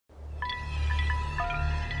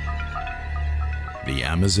The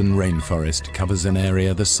Amazon rainforest covers an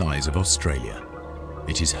area the size of Australia.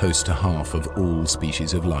 It is host to half of all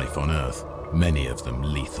species of life on Earth, many of them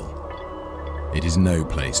lethal. It is no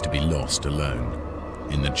place to be lost alone.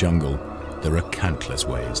 In the jungle, there are countless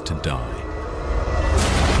ways to die.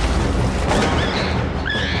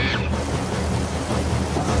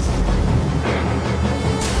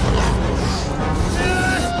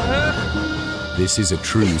 This is a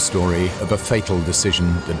true story of a fatal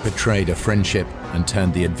decision that betrayed a friendship and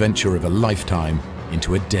turned the adventure of a lifetime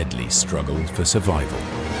into a deadly struggle for survival.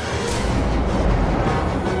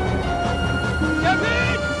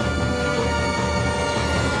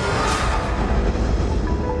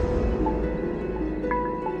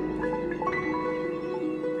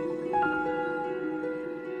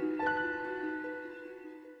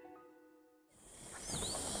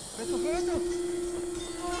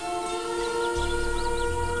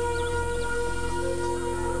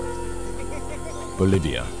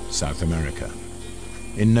 Bolivia, South America.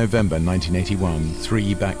 In November 1981,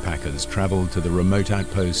 3 backpackers traveled to the remote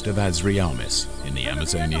outpost of S01 in the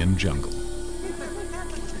Amazonian jungle.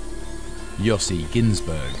 Yossi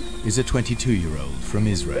Ginsberg is a 22-year-old from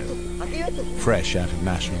Israel, fresh out of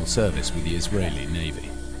national service with the Israeli Navy.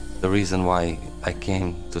 The reason why I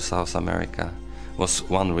came to South America was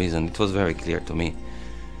one reason. It was very clear to me.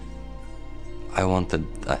 I wanted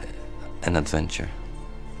an adventure.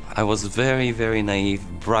 I was very, very naive,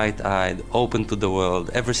 bright-eyed, open to the world.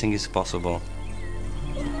 Everything is possible.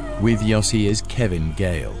 With Yossi is Kevin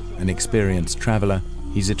Gale, an experienced traveler.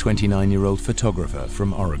 He's a 29-year-old photographer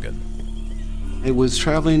from Oregon. I was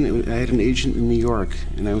traveling, I had an agent in New York,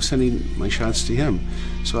 and I was sending my shots to him.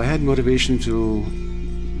 So I had motivation to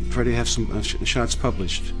try to have some shots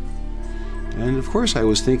published. And of course I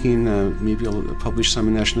was thinking maybe I'll publish some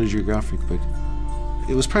in National Geographic, but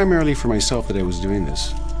it was primarily for myself that I was doing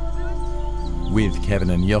this. With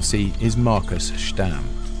Kevin and Yossi is Markus Stamm,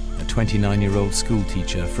 a 29-year-old school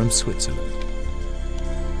teacher from Switzerland.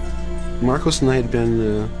 Marcos and I had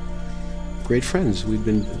been great friends. We'd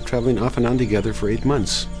been traveling off and on together for 8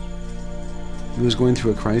 months. He was going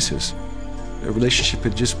through a crisis. Our relationship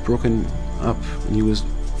had just broken up and he was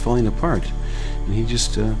falling apart. And he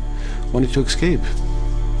just wanted to escape.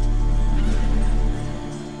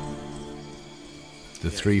 The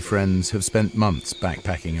 3 friends have spent months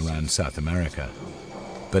backpacking around South America.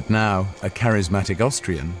 But now, a charismatic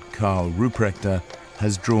Austrian, Karl Ruprechter,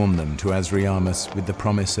 has drawn them to S01 with the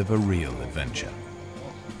promise of a real adventure.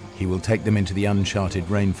 He will take them into the uncharted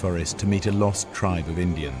rainforest to meet a lost tribe of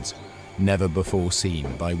Indians, never before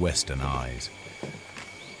seen by Western eyes.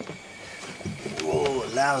 Oh,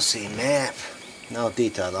 lousy map. No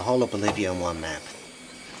detail, the whole of Bolivia on one map.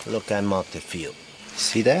 Look, I marked the field.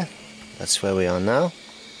 See there? That's where we are now.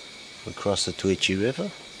 We cross the Tuichi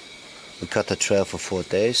River. We cut the trail for 4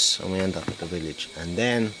 days and we end up at the village. And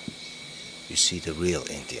then you see the real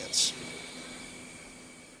Indians.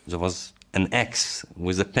 There was an X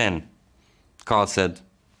with a pen. Carl said,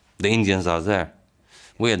 the Indians are there.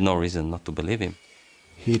 We had no reason not to believe him.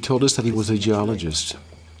 He told us that he was a geologist,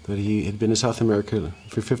 that he had been in South America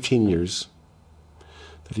for 15 years,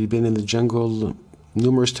 that he'd been in the jungle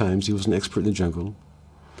numerous times. He was an expert in the jungle.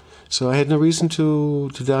 So I had no reason to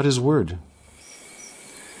doubt his word.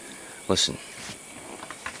 Listen,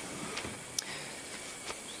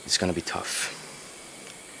 it's gonna be tough,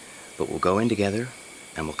 but we'll go in together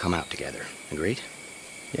and we'll come out together. Agreed?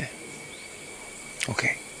 Yeah.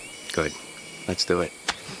 Okay. Good. Let's do it.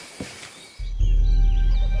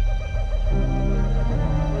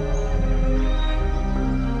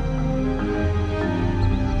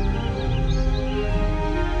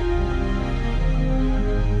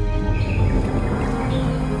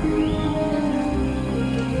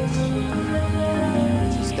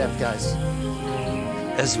 Guys.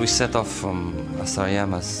 As we set off from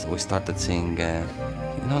S01, we started seeing,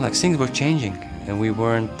 like things were changing, and we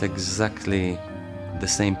weren't exactly the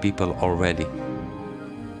same people already.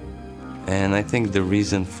 And I think the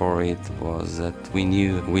reason for it was that we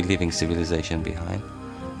knew we're leaving civilization behind,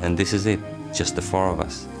 and this is it, just the 4 of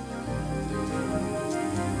us.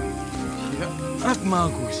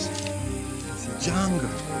 It's a jungle.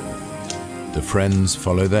 The friends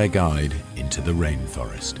follow their guide into the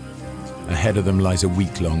rainforest. Ahead of them lies a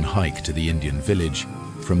week-long hike to the Indian village.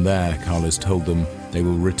 From there, Carl has told them they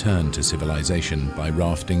will return to civilization by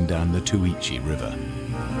rafting down the Tuichi River.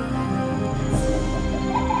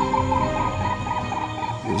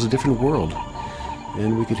 It was a different world,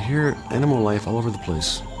 and we could hear animal life all over the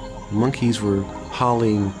place. Monkeys were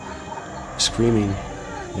howling, screaming,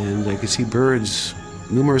 and I could see birds,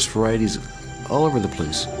 numerous varieties, all over the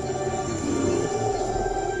place.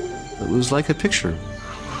 It was like a picture.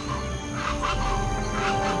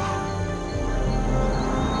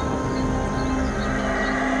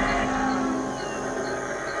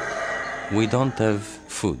 We don't have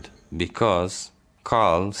food because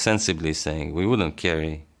Carl sensibly is saying we wouldn't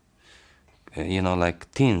carry,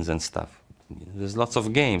 like tins and stuff. There's lots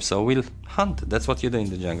of game, so we'll hunt. That's what you do in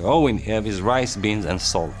the jungle. All we have is rice, beans, and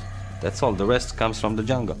salt. That's all. The rest comes from the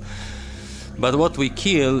jungle. But what we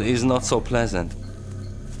kill is not so pleasant.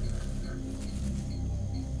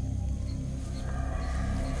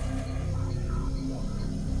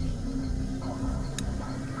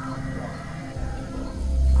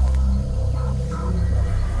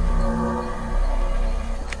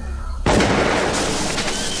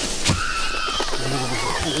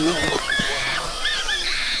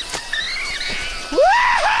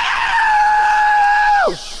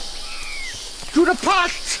 To the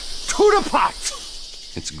pot! To the pot!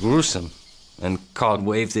 It's gruesome. And Carl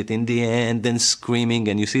waves it in the end and screaming,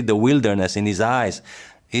 and you see the wilderness in his eyes.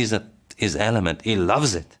 He's at his element. He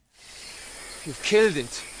loves it. You've killed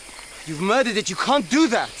it. You've murdered it. You can't do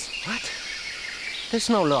that. What? There's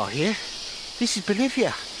no law here. This is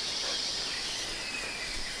Bolivia.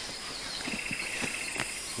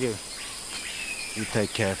 You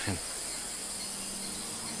take care of him.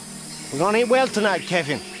 We're gonna eat well tonight,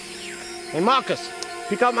 Kevin. Hey, Marcus,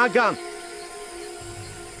 pick up my gun.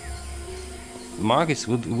 Marcus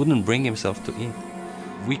wouldn't bring himself to eat.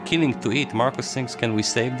 We're killing to eat. Marcus thinks, can we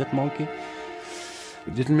save that monkey?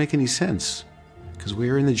 It didn't make any sense, because we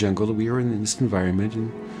were in the jungle, we were in this environment,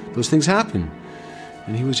 and those things happen.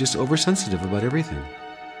 And he was just oversensitive about everything.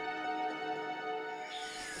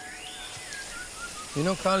 You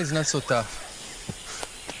know, Carl is not so tough.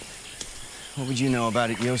 What would you know about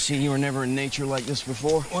it, Yossi? You were never in nature like this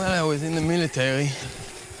before? Well, I was in the military.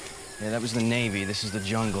 Yeah, that was the Navy. This is the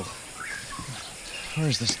jungle.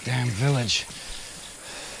 Where's this damn village?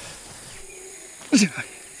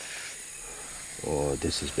 Oh,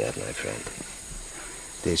 this is bad, my friend.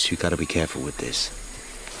 You gotta be careful with this.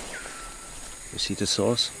 You see the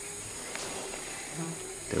saws?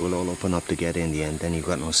 They will all open up together in the end, then you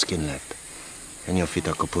got no skin left. And your feet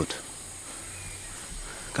are kaput.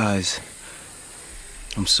 Guys,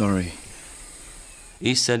 I'm sorry.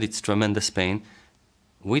 He said it's tremendous pain.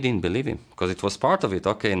 We didn't believe him, because it was part of it.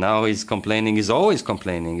 Okay, now he's complaining. He's always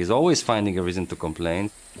complaining. He's always finding a reason to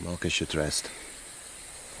complain. Marcus should rest.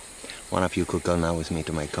 One of you could go now with me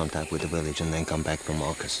to make contact with the village and then come back for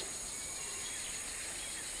Marcus.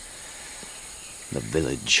 The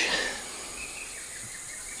village.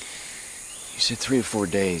 You said 3 or 4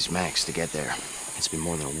 days max to get there. It's been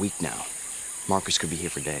more than a week now. Marcus could be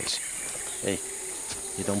here for days. Hey,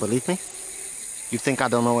 you don't believe me? You think I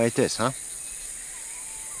don't know where it is, huh?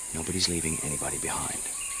 Nobody's leaving anybody behind.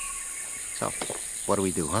 So, what do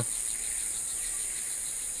we do, huh?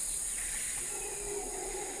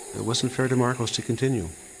 It wasn't fair to Marcos to continue.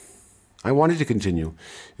 I wanted to continue.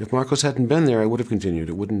 If Marcos hadn't been there, I would have continued.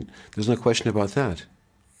 There's no question about that.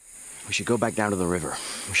 We should go back down to the river.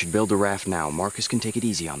 We should build a raft now. Marcus can take it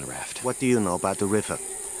easy on the raft. What do you know about the river?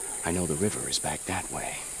 I know the river is back that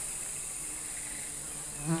way.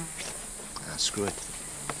 Ah, screw it.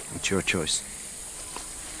 It's your choice.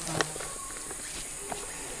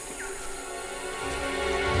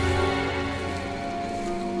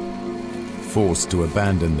 Forced to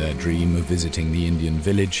abandon their dream of visiting the Indian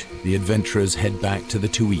village, the adventurers head back to the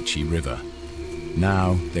Tuichi River.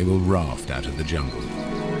 Now they will raft out of the jungle.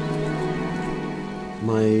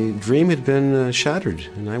 My dream had been shattered,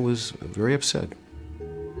 and I was very upset.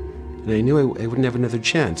 And I knew I wouldn't have another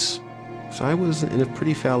chance. So I was in a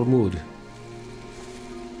pretty foul mood.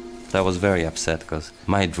 I was very upset because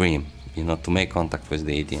my dream, to make contact with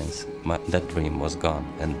the Indians, that dream was gone.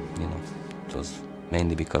 And, it was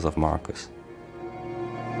mainly because of Marcus.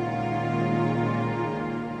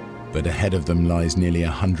 But ahead of them lies nearly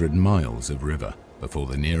 100 miles of river before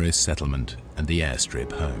the nearest settlement and the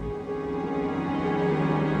airstrip home.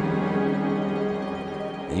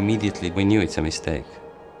 Immediately, we knew it's a mistake.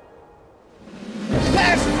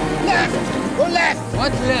 Left! Left! Go left!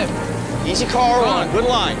 What left? Easy, Carl. On. Good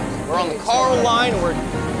line. We're on the Carl line. We're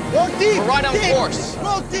right on course.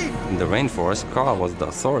 Go deep! In the rainforest, Carl was the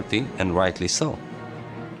authority, and rightly so.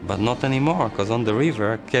 But not anymore, because on the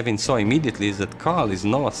river, Kevin saw immediately that Carl is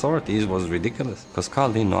no authority. It was ridiculous, because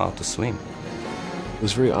Carl didn't know how to swim. It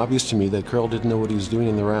was very obvious to me that Carl didn't know what he was doing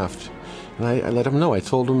in the raft. And I let him know. I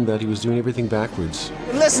told him that he was doing everything backwards.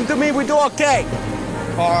 Listen to me, we do okay.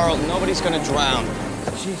 Carl, nobody's gonna drown.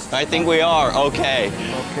 I think we are okay.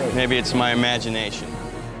 Maybe it's my imagination.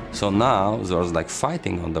 So now there was like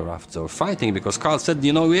fighting on the raft. They were fighting because Carl said,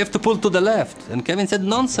 you know, we have to pull to the left. And Kevin said,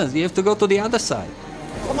 nonsense, you have to go to the other side.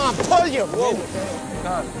 Come on, pull you! Whoa.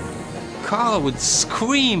 Carl would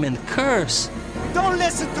scream and curse. Don't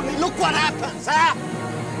listen to me. Look what happens, huh?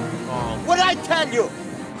 What'd I tell you?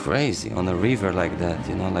 Crazy on a river like that,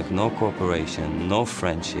 you know, like no cooperation, no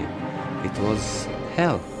friendship. It was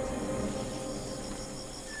hell.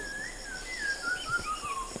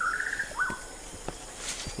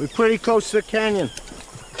 We're pretty close to the canyon.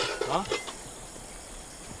 Huh?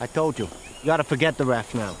 I told you. You gotta forget the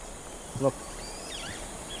raft now. Look.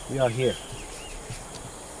 We are here.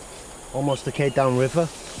 Almost the Cape Down River.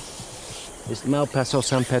 It's the El Paso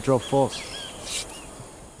San Pedro Falls.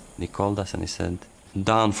 He called us and he said,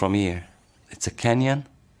 down from here. It's a canyon,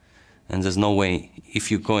 and there's no way. If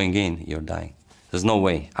you're going in, you're dying. There's no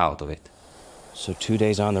way out of it. So 2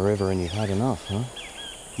 days on the river and you had enough, huh?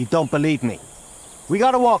 You don't believe me. We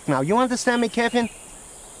gotta walk now. You understand me, Kevin?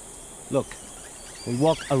 Look, we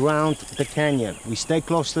walk around the canyon. We stay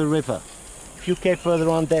close to the river. A few K further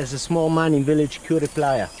on, there's a small mining village,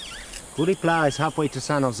 Curiplaya. Curiplaya is halfway to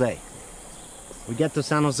San Jose. We get to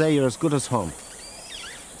San Jose, you're as good as home.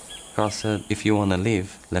 Carl said, if you want to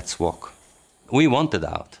live, let's walk. We wanted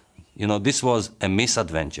out. You know, this was a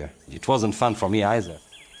misadventure. It wasn't fun for me either.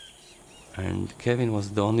 And Kevin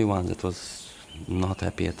was the only one that was not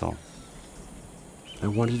happy at all. I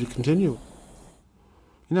wanted to continue.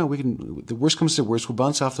 You know, we can. The worst comes to worst, we'll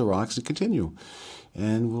bounce off the rocks and continue,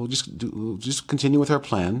 and we'll just continue with our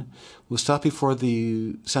plan. We'll stop before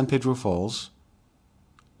the San Pedro Falls,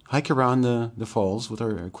 hike around the falls with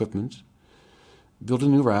our equipment, build a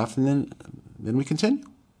new raft, and then we continue.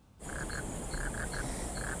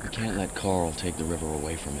 We can't let Carl take the river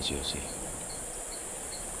away from us, Yossi.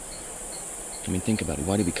 I mean, think about it.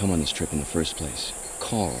 Why did we come on this trip in the first place?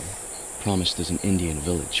 Carl promised us an Indian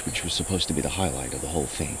village, which was supposed to be the highlight of the whole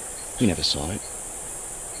thing. We never saw it.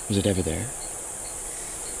 Was it ever there?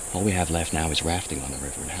 All we have left now is rafting on the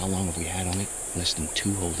river, and how long have we had on it? Less than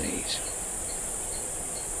 2 whole days.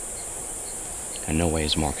 And no way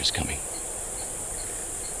is Marcus coming.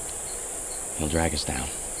 He'll drag us down.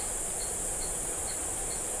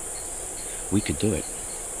 We could do it.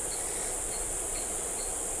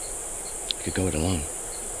 We could go it alone.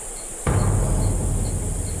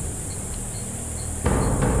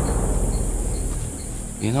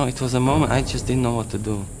 You know, it was a moment I just didn't know what to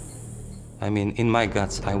do. I mean, in my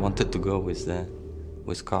guts, I wanted to go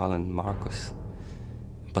with Carl and Marcus.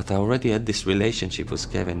 But I already had this relationship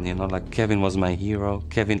with Kevin, you know, like Kevin was my hero.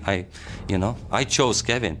 Kevin, I chose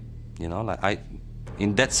Kevin, you know, like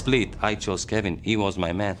in that split, I chose Kevin. He was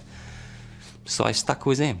my man. So I stuck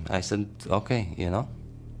with him. I said, okay, you know,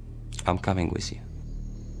 I'm coming with you.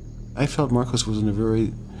 I felt Marcus was in a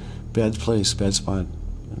very bad place, bad spot.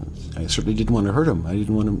 I certainly didn't want to hurt him. I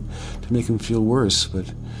didn't want him to make him feel worse,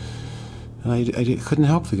 but I couldn't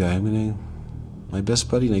help the guy. I mean, my best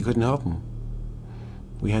buddy, and I couldn't help him.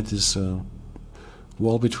 We had this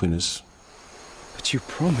wall between us. But you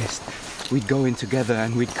promised we'd go in together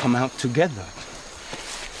and we'd come out together.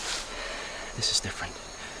 This is different.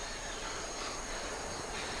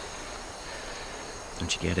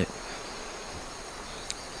 Don't you get it?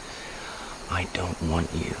 I don't want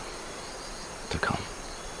you to come.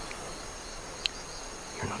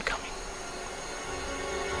 You're not coming.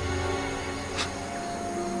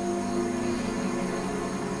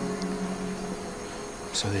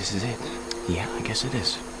 So this is it? Yeah, I guess it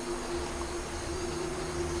is.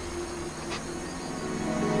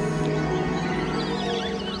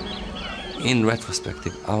 In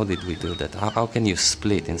retrospective, how did we do that? How can you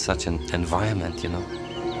split in such an environment, you know?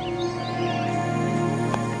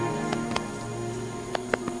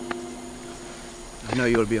 I know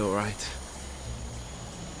you'll be all right.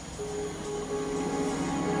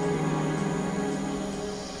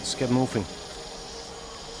 Let's get moving.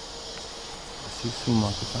 See you soon,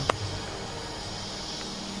 Marcus, huh?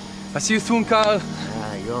 I see you soon, Carl.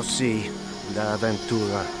 Ah, you'll see. La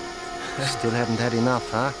Aventura. Still haven't had enough,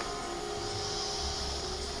 huh?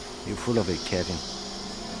 You're full of it, Kevin.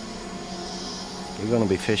 You're gonna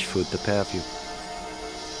be fish food, the pair of you.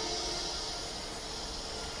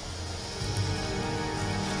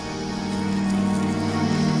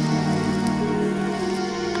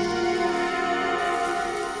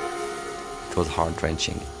 It was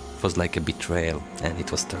heart-wrenching. It was like a betrayal, and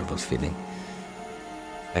it was a terrible feeling.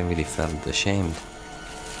 I really felt ashamed.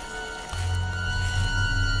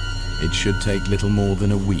 It should take little more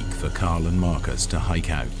than a week for Carl and Marcus to hike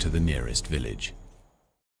out to the nearest village.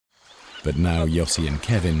 But now Yossi and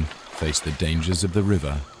Kevin face the dangers of the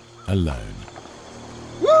river alone.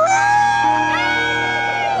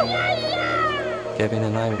 Kevin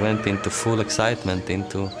and I went into full excitement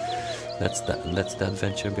into let's the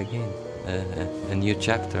adventure begin. A new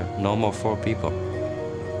chapter, no more 4 people.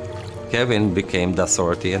 Kevin became the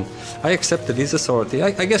authority, and I accepted his authority.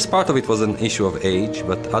 I guess part of it was an issue of age,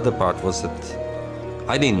 but the other part was that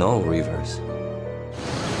I didn't know rivers.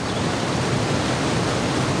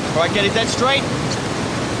 All right, get it dead straight.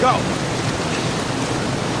 Go.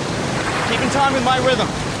 Keep in time with my rhythm.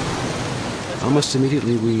 Almost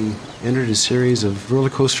immediately, we entered a series of roller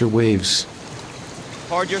coaster waves.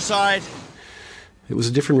 Hard your side. It was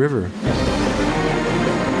a different river.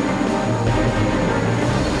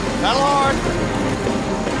 Paddle hard.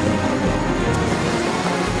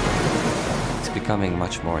 It's becoming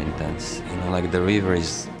much more intense. You know, like the river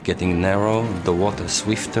is getting narrow, the water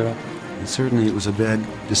swifter. And certainly it was a bad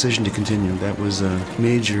decision to continue. That was a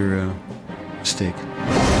major mistake.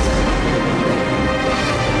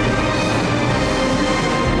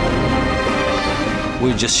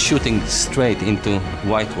 We're just shooting straight into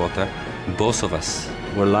white water. Both of us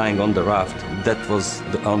were lying on the raft. That was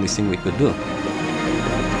the only thing we could do.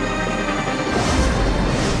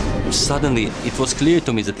 Suddenly, it was clear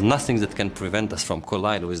to me that nothing that can prevent us from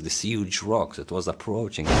colliding with this huge rock that was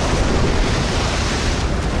approaching.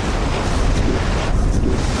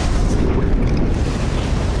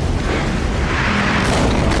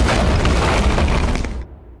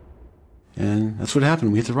 And that's what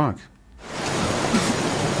happened. We hit the rock.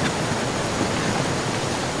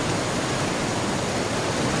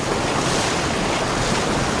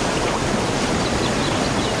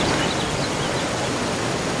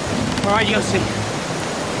 All right, Yossi.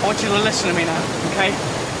 I want you to listen to me now, okay?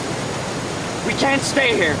 We can't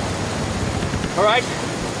stay here. All right?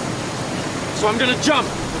 So I'm gonna jump,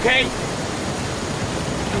 okay?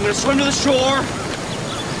 I'm gonna swim to the shore,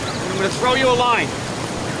 and I'm gonna throw you a line.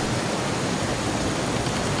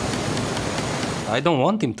 I don't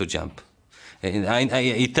want him to jump.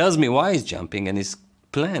 He tells me why he's jumping, and his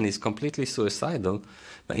plan is completely suicidal.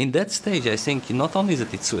 But in that stage, I think not only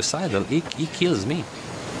that it's suicidal, he kills me.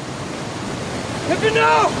 Kevin,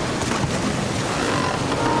 no!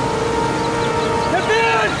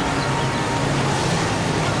 Kevin!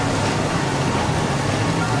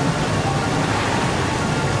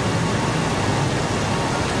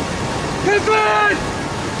 Kevin!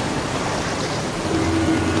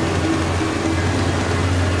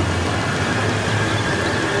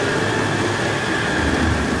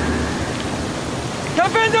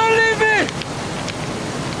 Kevin, don't leave me!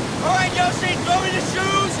 All right, Yossi, throw me the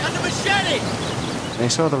shoes and the machete! I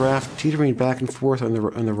saw the raft teetering back and forth on the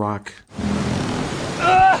rock.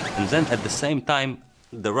 And then at the same time,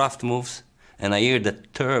 the raft moves, and I hear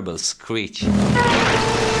that terrible screech.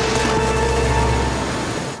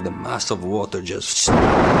 The mass of water just...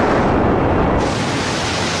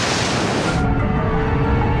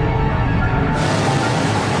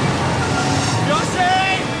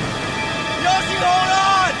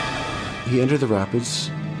 He entered the rapids,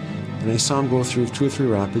 and I saw him go through 2 or 3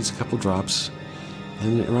 rapids, a couple drops,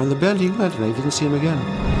 and around the bend he went, and I didn't see him again.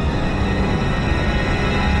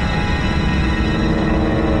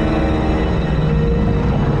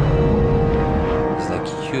 It's like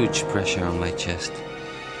huge pressure on my chest,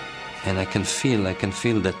 and I can feel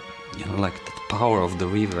that, you know, like the power of the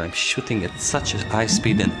river. I'm shooting at such a high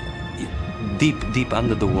speed and deep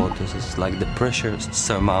under the waters. It's like the pressure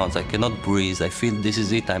surmounts. I cannot breathe. I feel this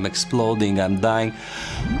is it. I'm exploding. I'm dying.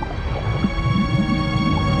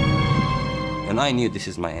 And I knew this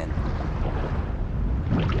is my end.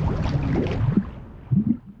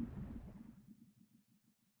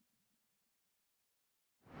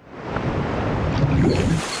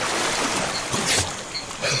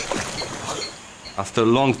 After a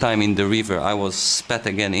long time in the river, I was spat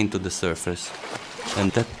again into the surface.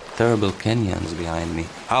 And that terrible canyons behind me.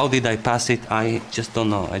 How did I pass it? I just don't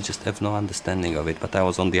know. I just have no understanding of it, but I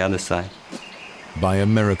was on the other side. By a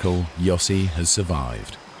miracle, Yossi has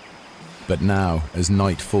survived. But now, as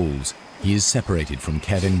night falls, he is separated from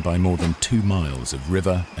Kevin by more than 2 miles of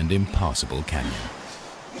river and impassable canyon.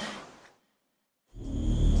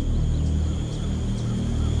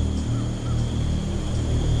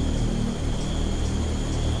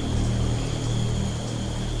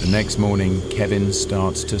 The next morning, Kevin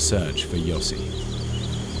starts to search for Yossi.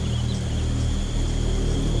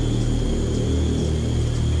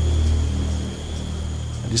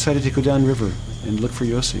 I decided to go downriver and look for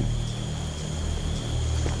Yossi.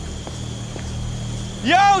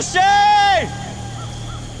 Yossi!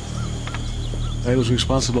 I was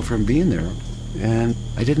responsible for him being there, and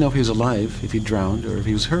I didn't know if he was alive, if he drowned, or if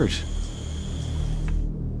he was hurt.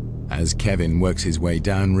 As Kevin works his way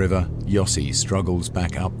downriver, Yossi struggles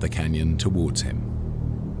back up the canyon towards him.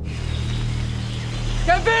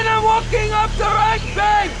 Kevin, I'm walking up the right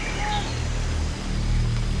bank!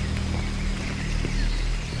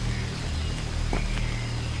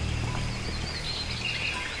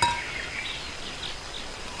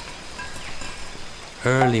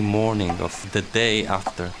 Early morning of the day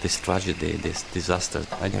after this tragedy, this disaster,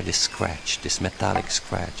 I hear this scratch, this metallic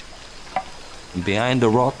scratch. Behind the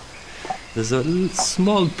rock, there's a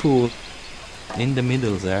small pool. In the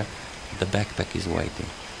middle there, the backpack is waiting.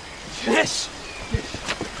 Yes!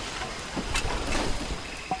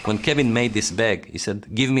 When Kevin made this bag, he said,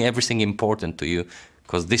 "Give me everything important to you,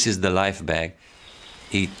 because this is the life bag."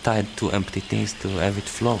 He tied 2 empty things to have it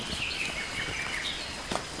float.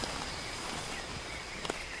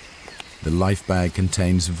 The life bag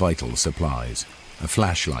contains vital supplies: a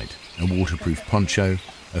flashlight, a waterproof poncho,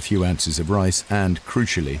 a few ounces of rice, and,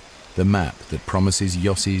 crucially, the map that promises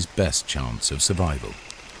Yossi's best chance of survival.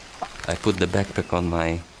 I put the backpack on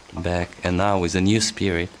my back, and now with a new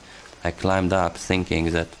spirit, I climbed up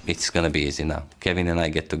thinking that it's gonna be easy now. Kevin and I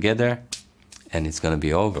get together, and it's gonna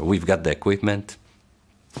be over. We've got the equipment.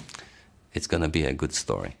 It's gonna be a good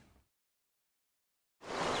story.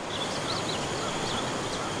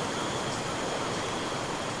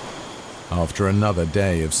 After another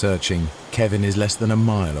day of searching, Kevin is less than a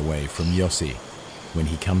mile away from Yossi when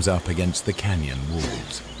he comes up against the canyon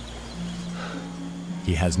walls.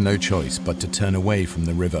 He has no choice but to turn away from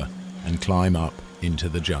the river and climb up into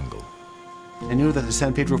the jungle. I knew that the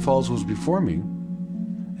San Pedro Falls was before me,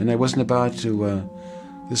 and I wasn't about to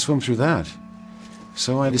swim through that.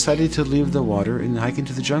 So I decided to leave the water and hike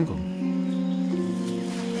into the jungle.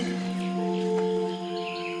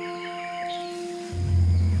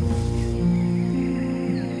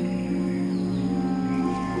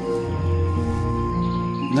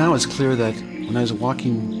 Now it's clear that when I was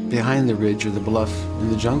walking behind the ridge or the bluff in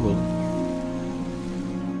the jungle,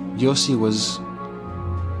 Yossi was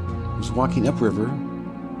walking upriver,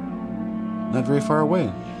 not very far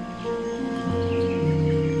away.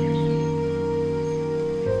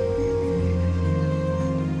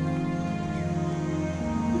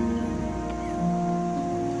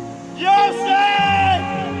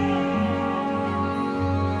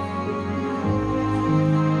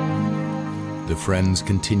 The friends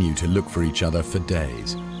continue to look for each other for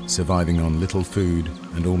days, surviving on little food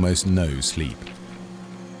and almost no sleep.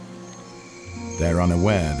 They're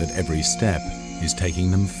unaware that every step is taking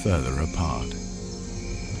them further apart.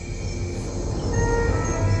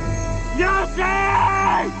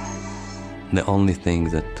 The only thing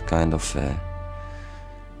that kind of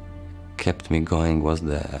kept me going was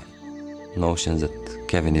the notion that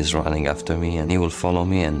Kevin is running after me and he will follow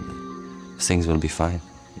me and things will be fine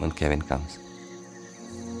when Kevin comes.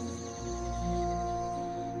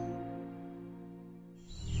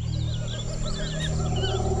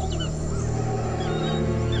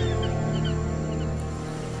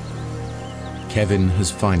 Kevin has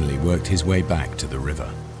finally worked his way back to the river,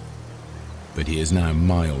 but he is now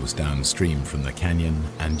miles downstream from the canyon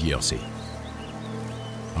and Yossi.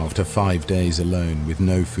 After 5 days alone with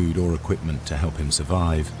no food or equipment to help him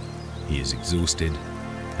survive, he is exhausted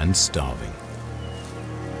and starving.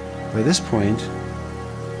 By this point,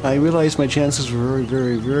 I realized my chances were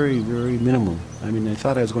very minimal. I mean, I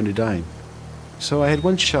thought I was going to die. So I had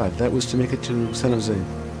one shot. That was to make it to San Jose.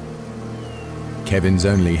 Kevin's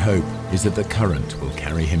only hope is that the current will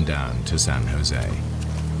carry him down to San Jose.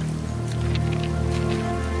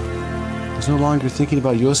 I was no longer thinking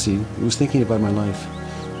about Yossi. I was thinking about my life.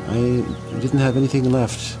 I didn't have anything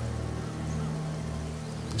left.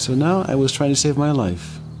 So now I was trying to save my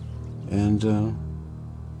life. And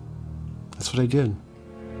that's what I did.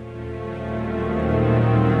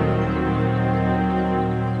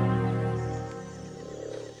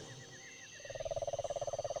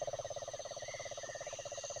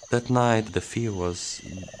 That night, the fear was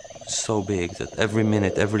so big that every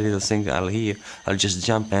minute, every little thing I'll hear, I'll just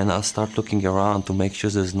jump and I'll start looking around to make sure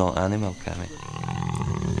there's no animal coming.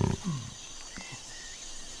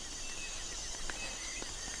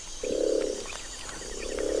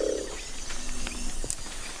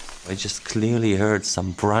 I just clearly heard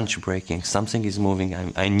some branch breaking. Something is moving.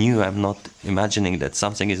 I knew I'm not imagining that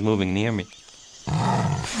something is moving near me.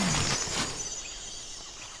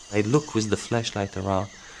 I look with the flashlight around.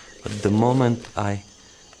 But the moment I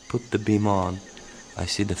put the beam on, I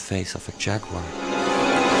see the face of a jaguar.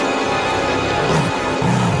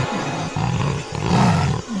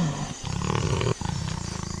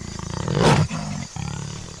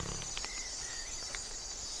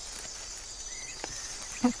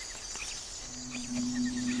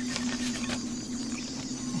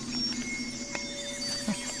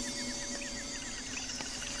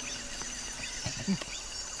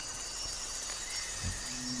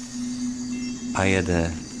 I had a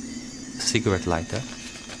cigarette lighter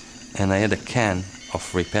and I had a can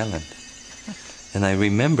of repellent. And I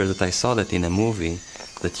remember that I saw that in a movie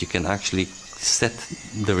that you can actually set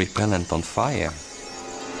the repellent on fire.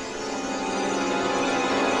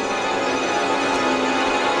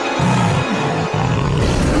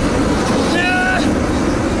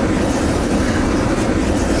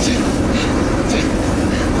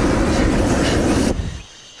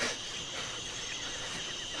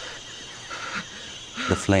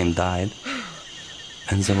 The flame died,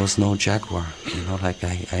 and there was no jaguar, you know, like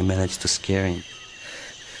I managed to scare him.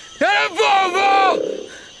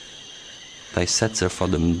 I sat there for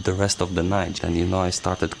the rest of the night, and you know, I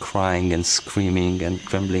started crying and screaming and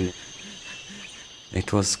trembling.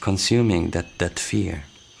 It was consuming, that fear.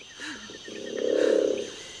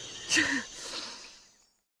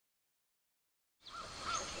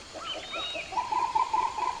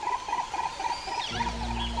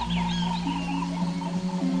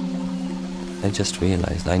 I just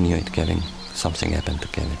realized, I knew it, Kevin. Something happened to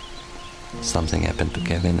Kevin. Something happened to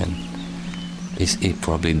Kevin, and he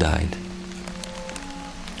probably died.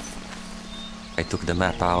 I took the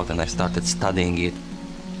map out and I started studying it.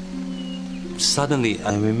 Suddenly,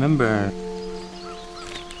 I remember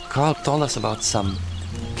Carl told us about some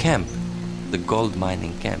camp, the gold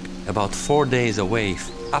mining camp, about 4 days away,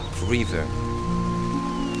 upriver.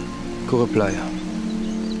 Playa.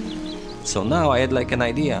 So now I had like an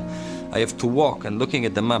idea. I have to walk, and looking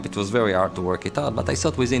at the map, it was very hard to work it out, but I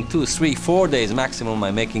thought within 2, 3, 4 days maximum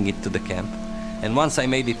I'm making it to the camp. And once I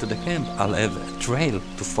made it to the camp, I'll have a trail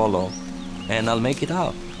to follow, and I'll make it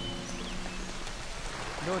out.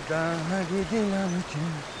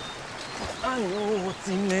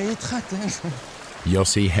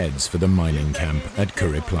 Yossi heads for the mining camp at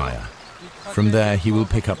Playa. From there, he will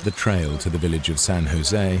pick up the trail to the village of San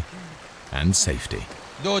Jose and safety.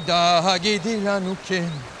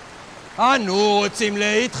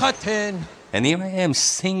 And here I am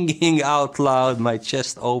singing out loud, my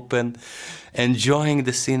chest open, enjoying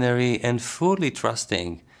the scenery and fully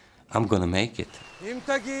trusting I'm gonna make it.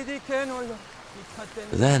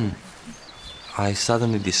 Then I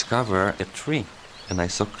suddenly discover a tree, and I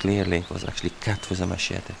saw clearly it was actually cut with a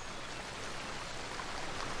machete.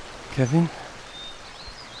 Kevin?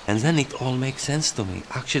 And then it all makes sense to me.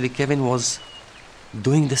 Actually, Kevin was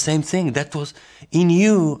doing the same thing. That was, he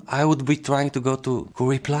knew I would be trying to go to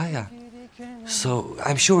Playa. So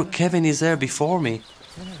I'm sure Kevin is there before me.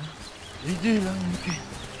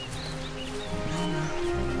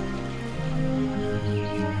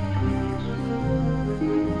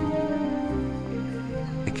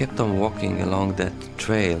 I kept on walking along that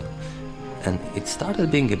trail, and it started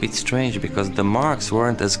being a bit strange because the marks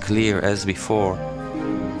weren't as clear as before.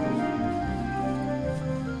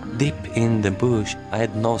 Deep in the bush, I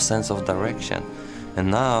had no sense of direction,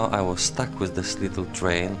 and now I was stuck with this little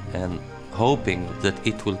trail and hoping that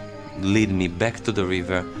it will lead me back to the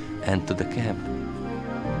river and to the camp.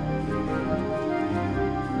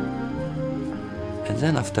 And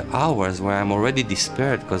then after hours where I'm already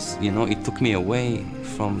despaired because, you know, it took me away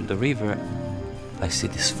from the river, I see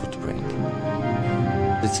this footprint.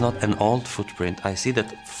 It's not an old footprint. I see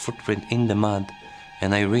that footprint in the mud,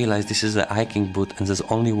 and I realize this is a hiking boot, and there's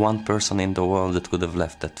only one person in the world that could have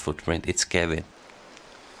left that footprint. It's Kevin.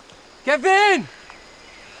 Kevin!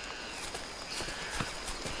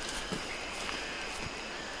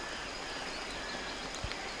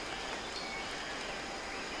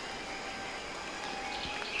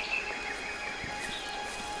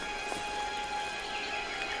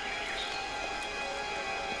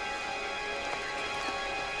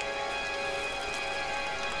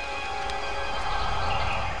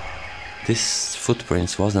 This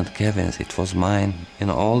footprints wasn't Kevin's, it was mine. You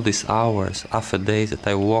know, all these hours, half a day that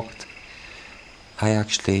I walked, I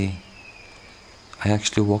actually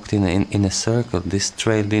walked in a circle. This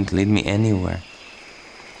trail didn't lead me anywhere.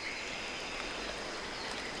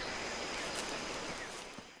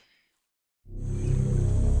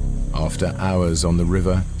 After hours on the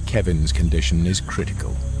river, Kevin's condition is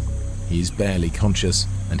critical. He's barely conscious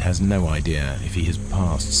and has no idea if he has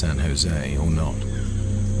passed San Jose or not.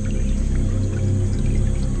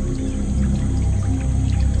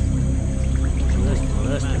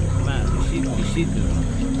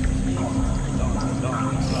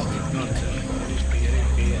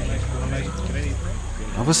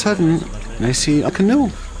 All of a sudden, I see a canoe.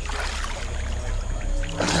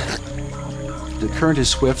 The current is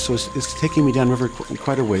swift, so it's taking me downriver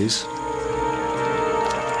quite a ways.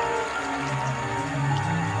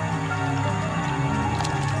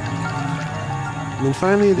 And then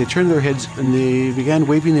finally, they turned their heads and they began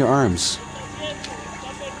waving their arms.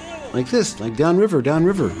 like this, like downriver,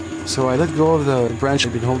 downriver. So I let go of the branch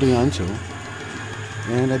I'd been holding on to,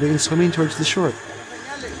 and I began swimming towards the shore.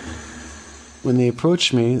 When they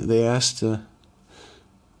approached me, they asked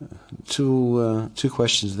two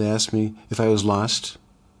questions. They asked me if I was lost,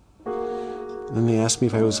 then they asked me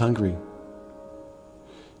if I was hungry.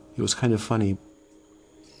 It was kind of funny.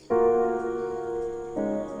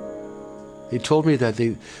 They told me that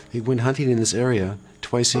they went hunting in this area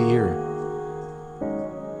twice a year.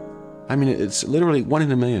 I mean, it's literally 1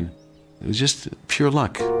 in a million. It was just pure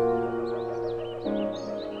luck.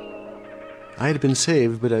 I had been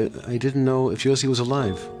saved, but I didn't know if Yossi was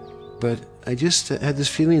alive. But I just had this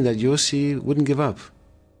feeling that Yossi wouldn't give up.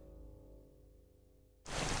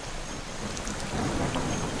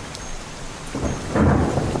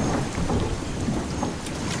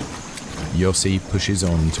 Yossi pushes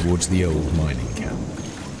on towards the old mining camp.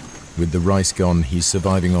 With the rice gone, he's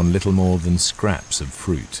surviving on little more than scraps of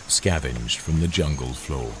fruit scavenged from the jungle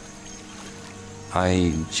floor.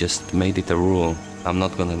 I just made it a rule. I'm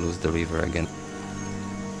not gonna lose the river again.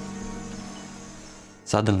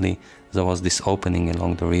 Suddenly, there was this opening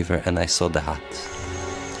along the river and I saw the hut.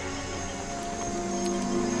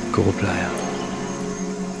 Go player.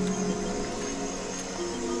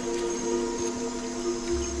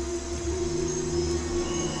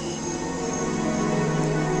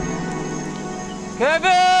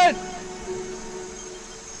 Kevin!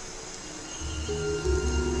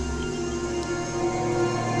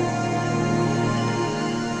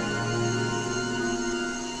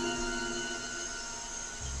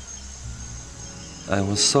 I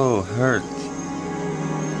was so hurt.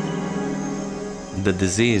 The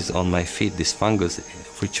disease on my feet, this fungus,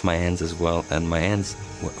 reached my hands as well, and my hands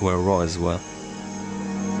were raw as well.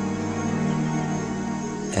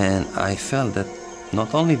 And I felt that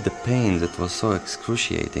not only the pain that was so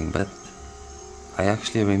excruciating, but I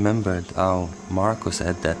actually remembered how Marcus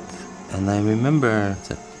had that. And I remember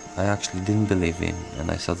that I actually didn't believe him, and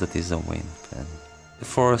I thought that he's a wimp. And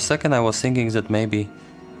for a second I was thinking that maybe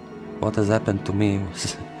what has happened to me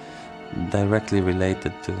was directly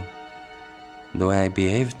related to the way I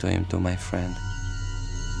behaved to him, to my friend.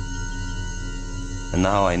 And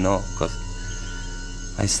now I know, because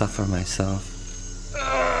I suffer myself.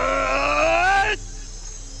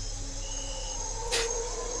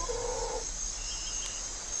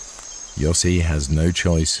 Yossi has no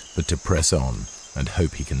choice but to press on and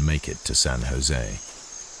hope he can make it to San Jose.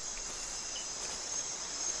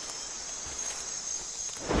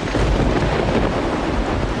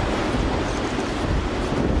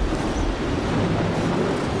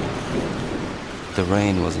 The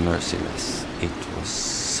rain was merciless. It was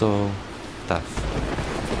so tough.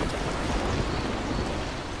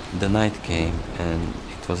 The night came and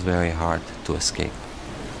it was very hard to escape.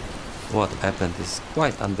 What happened is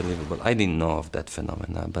quite unbelievable. I didn't know of that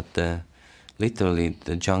phenomena, but literally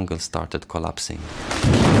the jungle started collapsing.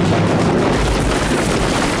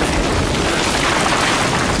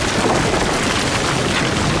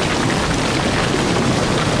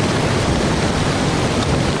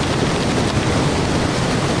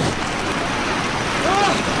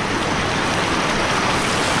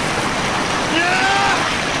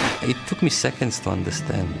 It took me seconds to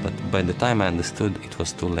understand, but by the time I understood, it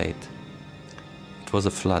was too late. It was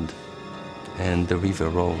a flood, and the river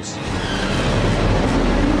rose.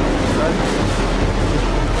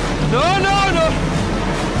 No, no, no!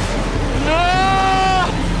 No!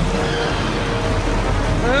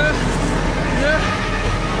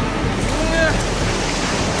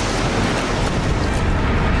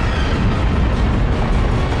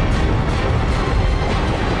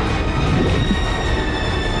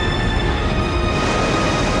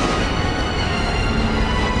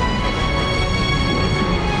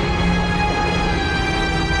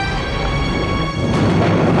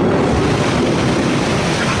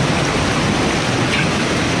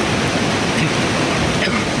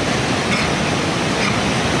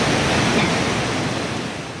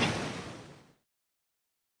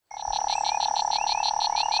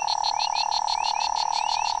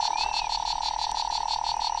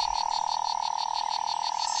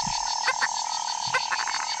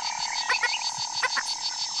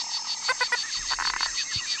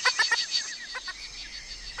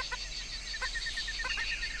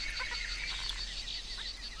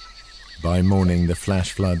 By morning, the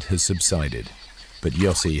flash flood has subsided, but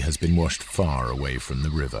Yossi has been washed far away from the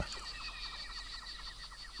river.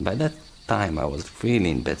 By that time, I was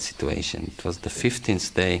really in bad situation. It was the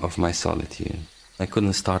 15th day of my solitude. I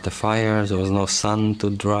couldn't start a fire, there was no sun to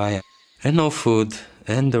dry, and no food,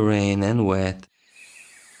 and the rain, and wet.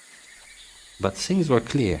 But things were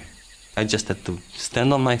clear. I just had to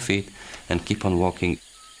stand on my feet and keep on walking.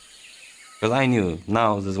 Because I knew,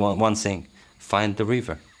 now there's one thing, find the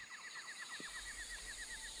river.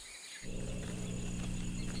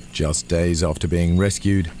 Just days after being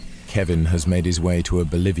rescued, Kevin has made his way to a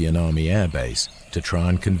Bolivian army airbase to try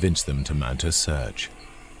and convince them to mount a search.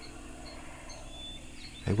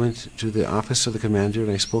 I went to the office of the commander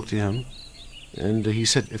and I spoke to him. And he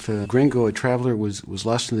said if a gringo, a traveler, was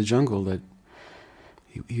lost in the jungle, that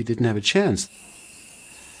he didn't have a chance.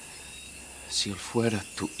 Si él fuera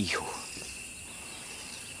tu hijo,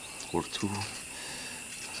 o tu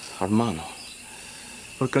hermano,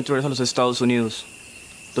 ¿Por qué no te regresas a los Estados Unidos,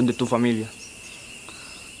 donde tu familia?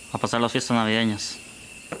 A pasar las fiestas navideñas.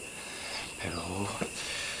 pero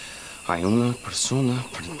hay una persona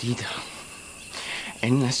perdida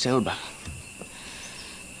en la selva.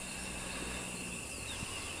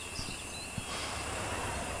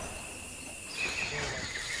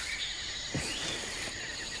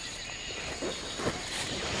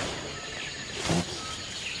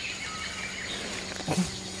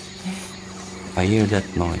 I hear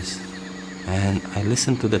that noise, and I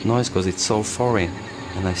listen to that noise because it's so foreign,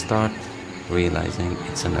 and I start realizing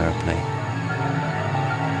it's an airplane.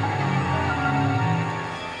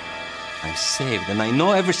 I'm saved, and I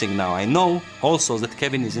know everything now. I know also that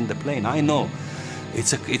Kevin is in the plane. I know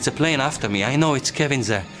it's a plane after me. I know it's Kevin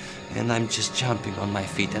there, and I'm just jumping on my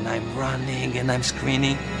feet, and I'm running, and I'm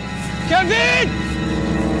screaming, Kevin!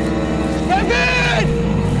 Kevin!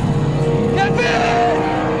 Kevin!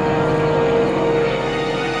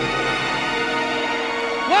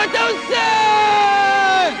 What do you say?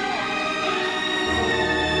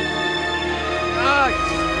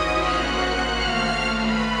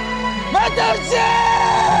 What do you say?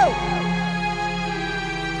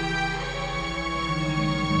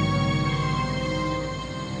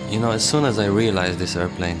 You know, as soon as I realized this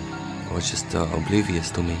airplane was just oblivious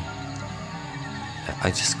to me, I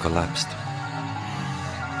just collapsed.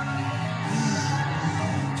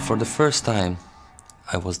 For the first time,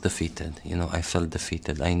 I was defeated. You know, I felt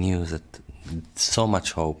defeated. I knew that so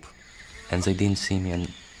much hope, and they didn't see me,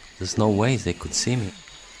 and there's no way they could see me.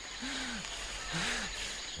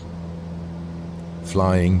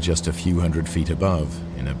 Flying just a few hundred feet above,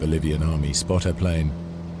 in a Bolivian army spotter plane,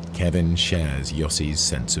 Kevin shares Yossi's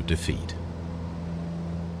sense of defeat.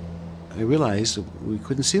 I realized that we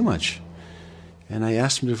couldn't see much. And I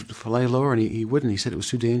asked him to fly lower, and he wouldn't. He said it was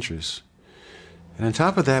too dangerous. And on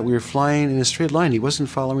top of that, we were flying in a straight line. He wasn't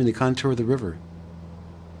following the contour of the river.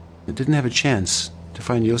 It didn't have a chance to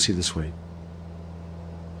find Yossi this way.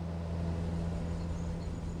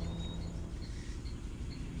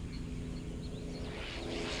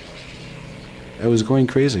 I was going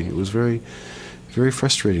crazy. It was very, very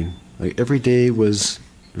frustrating. Like, every day was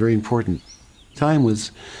very important. Time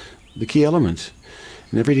was the key element.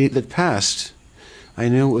 And every day that passed, I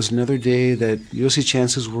knew it was another day that Yossi's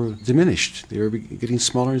chances were diminished. They were getting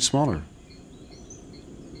smaller and smaller.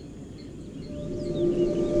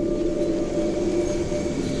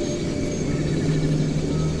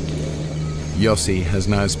 Yossi has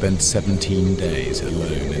now spent 17 days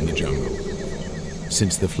alone in the jungle.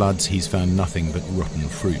 Since the floods, he's found nothing but rotten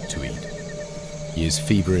fruit to eat. He is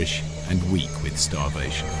feverish and weak with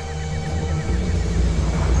starvation.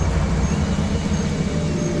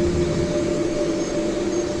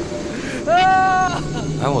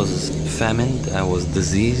 I was famished, I was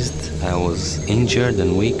diseased, I was injured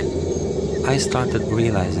and weak. I started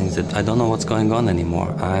realizing that I don't know what's going on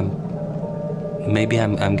anymore. Maybe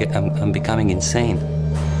I'm becoming insane.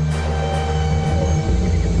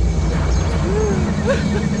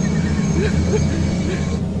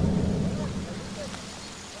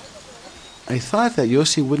 I thought that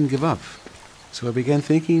Yossi wouldn't give up, so I began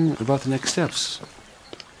thinking about the next steps.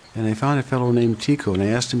 And I found a fellow named Tico, and I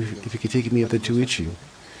asked him if he could take me up to Tuichi.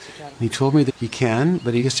 And he told me that he can,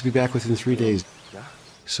 but he has to be back within 3 days.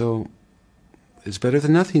 So it's better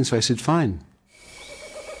than nothing, so I said, fine.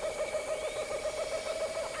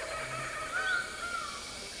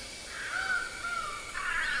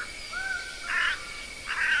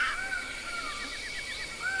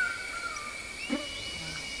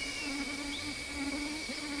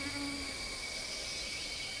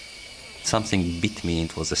 Something bit me.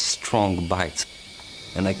 It was a strong bite,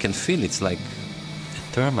 and I can feel it's like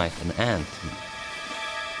a termite, an ant,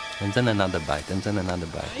 and then another bite, and then another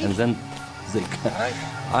bite, and then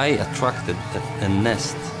I attracted a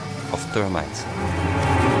nest of termites.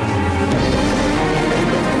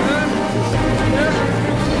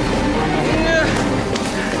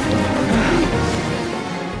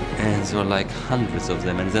 And there were like hundreds of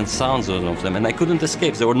them, and then thousands of them, and I couldn't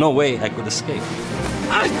escape. There were no way I could escape.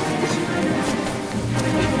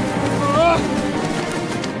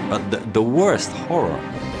 But the worst horror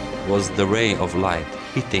was the ray of light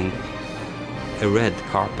hitting a red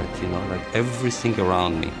carpet, you know, like everything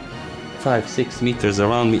around me. 5-6 meters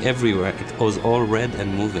around me, everywhere. It was all red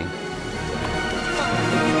and moving.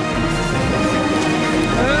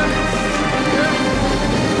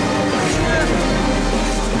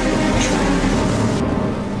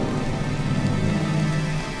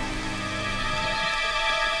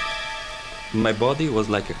 My body was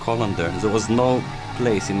like a colander. There was no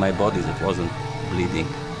place in my body that wasn't bleeding.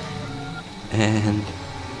 And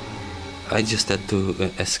I just had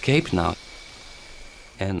to escape now.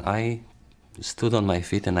 And I stood on my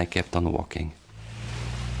feet and I kept on walking.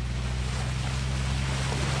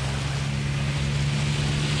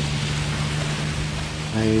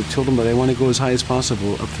 I told him that I want to go as high as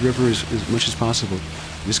possible, up the river as much as possible.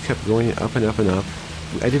 Just kept going up and up and up.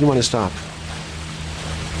 I didn't want to stop.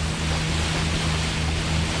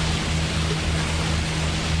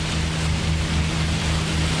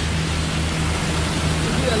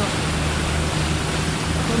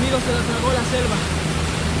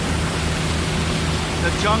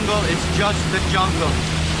 The jungle is just the jungle.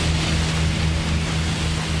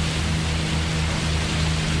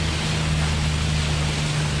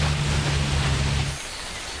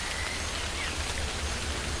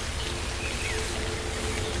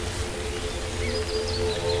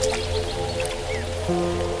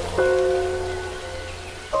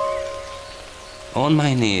 On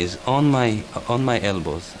my knees, on my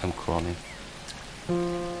elbows, I'm crawling.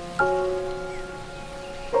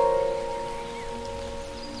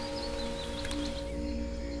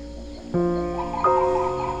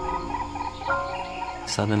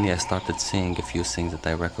 Suddenly I started seeing a few things that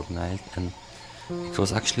I recognized, and it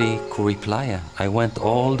was actually Kuriplaya. I went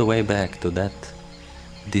all the way back to that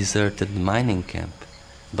deserted mining camp,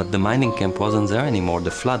 but the mining camp wasn't there anymore.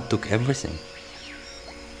 The flood took everything.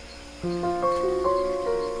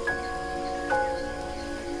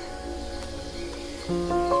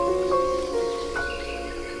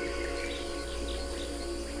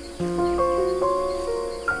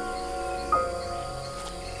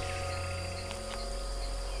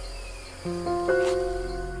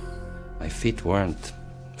 My feet weren't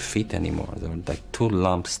feet anymore. They were like two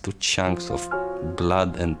lumps, two chunks of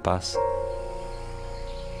blood and pus.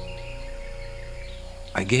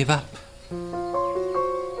 I gave up.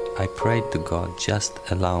 I prayed to God, just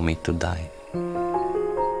allow me to die.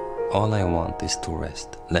 All I want is to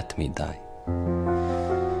rest. Let me die.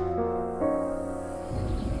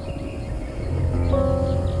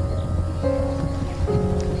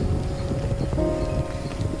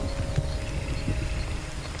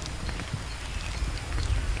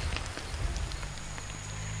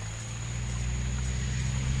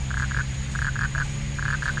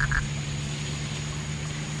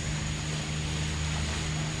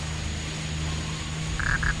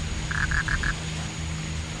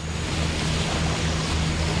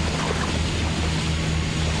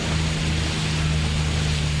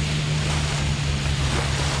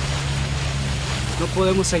 No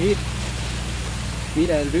podemos seguir.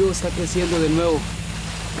 Mira, el río está creciendo de nuevo.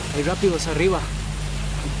 Hay rápidos arriba.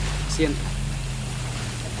 Sienta.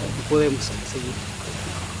 No podemos seguir.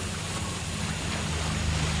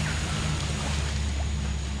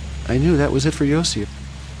 I knew that was it for Yossi.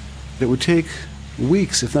 It would take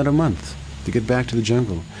weeks, if not a month, to get back to the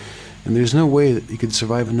jungle. And there's no way that he could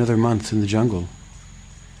survive another month in the jungle.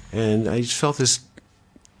 And I just felt this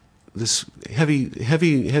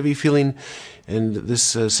heavy feeling, and this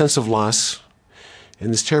sense of loss,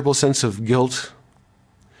 and this terrible sense of guilt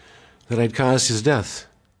that I'd caused his death.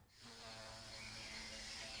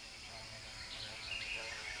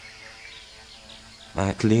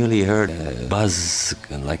 I clearly heard a buzz,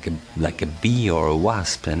 like a bee or a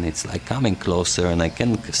wasp, and it's like coming closer, and I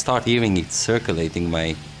can start hearing it circulating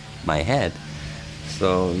my head.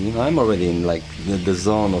 So, you know, I'm already in like the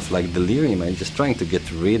zone of like delirium. I'm just trying to get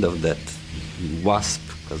rid of that wasp,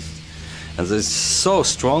 and it's so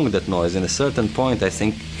strong, that noise. In a certain point, I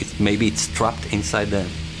think maybe it's trapped inside the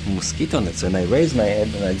mosquito nets. And I raise my head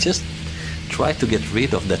and I just try to get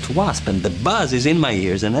rid of that wasp, and the buzz is in my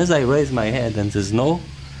ears. And as I raise my head, and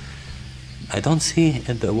I don't see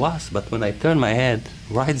the wasp, but when I turn my head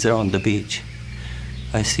right there on the beach,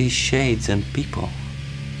 I see shades and people.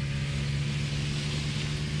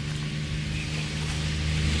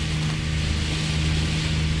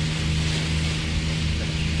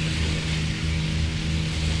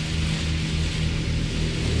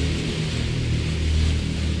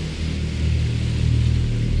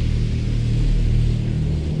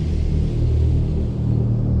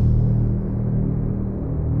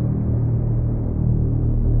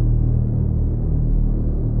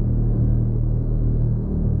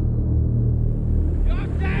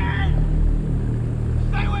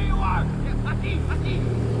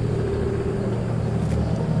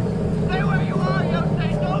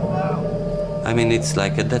 I mean, it's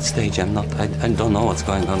like at that stage, I don't know what's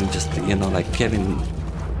going on. Just, you know, like Kevin,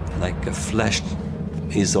 like a flesh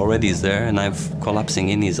is already there, and I'm collapsing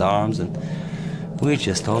in his arms, and we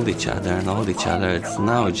just hold each other and hold each other.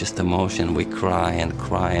 Now it's just emotion. We cry and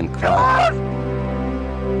cry and cry.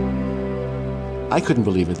 I couldn't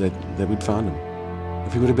believe it that we'd found him.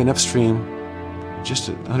 If he would have been upstream, just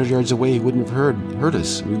 100 yards away, he wouldn't have heard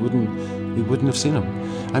us. We wouldn't have seen him.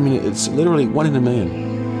 I mean, it's literally 1 in a million.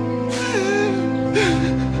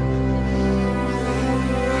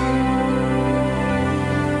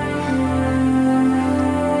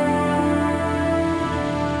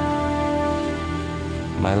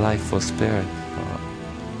 My life was spared.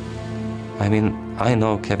 I mean, I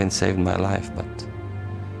know Kevin saved my life, but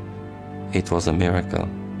it was a miracle.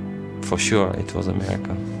 For sure, it was a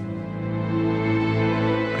miracle.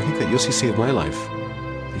 I think that Yossi saved my life,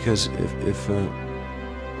 because if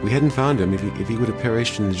we hadn't found him, if he would have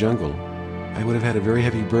perished in the jungle, I would have had a very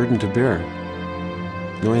heavy burden to bear,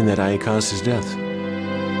 knowing that I caused his death.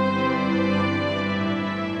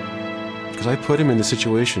 Because I put him in the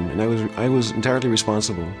situation, and I was entirely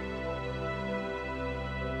responsible.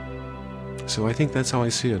 So I think that's how I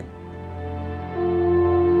see it.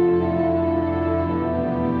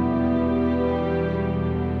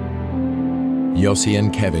 Yossi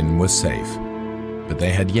and Kevin were safe, but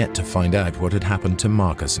they had yet to find out what had happened to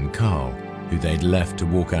Marcus and Carl, who they'd left to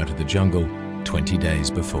walk out of the jungle 20 days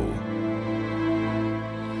before.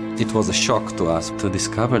 It was a shock to us to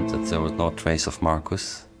discover that there was no trace of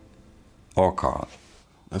Marcus or Carl.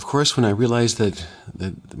 Of course, when I realized that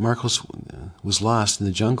Marcus was lost in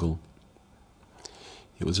the jungle,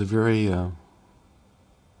 it was a very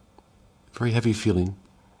heavy feeling.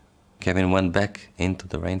 Kevin went back into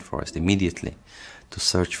the rainforest immediately to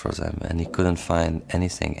search for them, and he couldn't find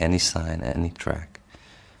anything, any sign, any track.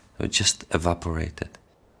 It just evaporated.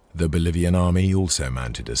 The Bolivian army also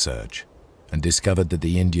mounted a search and discovered that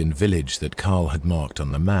the Indian village that Carl had marked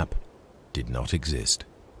on the map did not exist.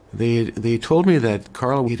 They told me that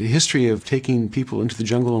Carl had a history of taking people into the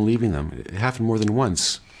jungle and leaving them. It happened more than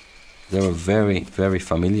once. They were very, very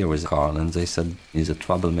familiar with Carl, and they said he's a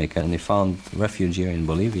troublemaker, and he found refuge here in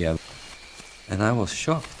Bolivia. And I was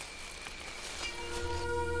shocked.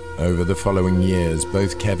 Over the following years,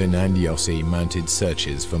 both Kevin and Yossi mounted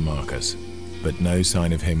searches for Marcus, but no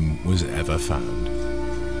sign of him was ever found.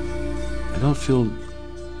 I don't feel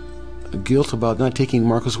guilt about not taking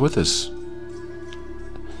Marcus with us.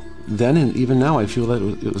 Then and even now, I feel that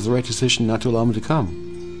it was the right decision not to allow him to come.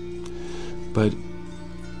 But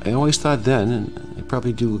I always thought then, and I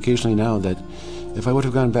probably do occasionally now, that if I would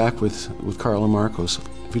have gone back with Carl and Marcos,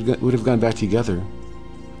 if we would have gone back together,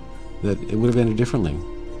 that it would have ended differently.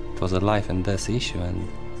 It was a life and death issue,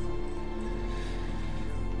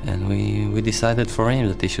 and we decided for him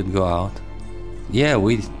that he should go out. Yeah,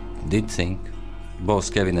 we did think,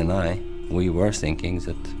 both Kevin and I, we were thinking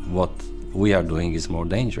that what we are doing is more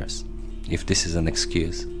dangerous. If this is an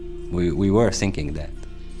excuse, we were thinking that.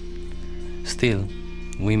 Still,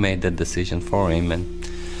 we made that decision for him, and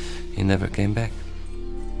he never came back.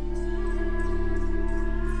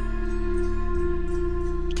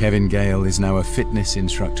 Kevin Gale is now a fitness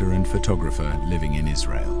instructor and photographer living in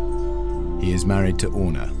Israel. He is married to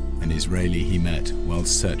Orna, an Israeli he met while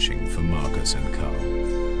searching for Marcus and Carl.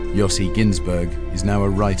 Yossi Ginsberg is now a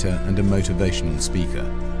writer and a motivational speaker,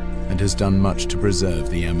 and has done much to preserve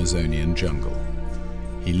the Amazonian jungle.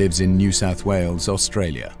 He lives in New South Wales,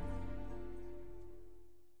 Australia,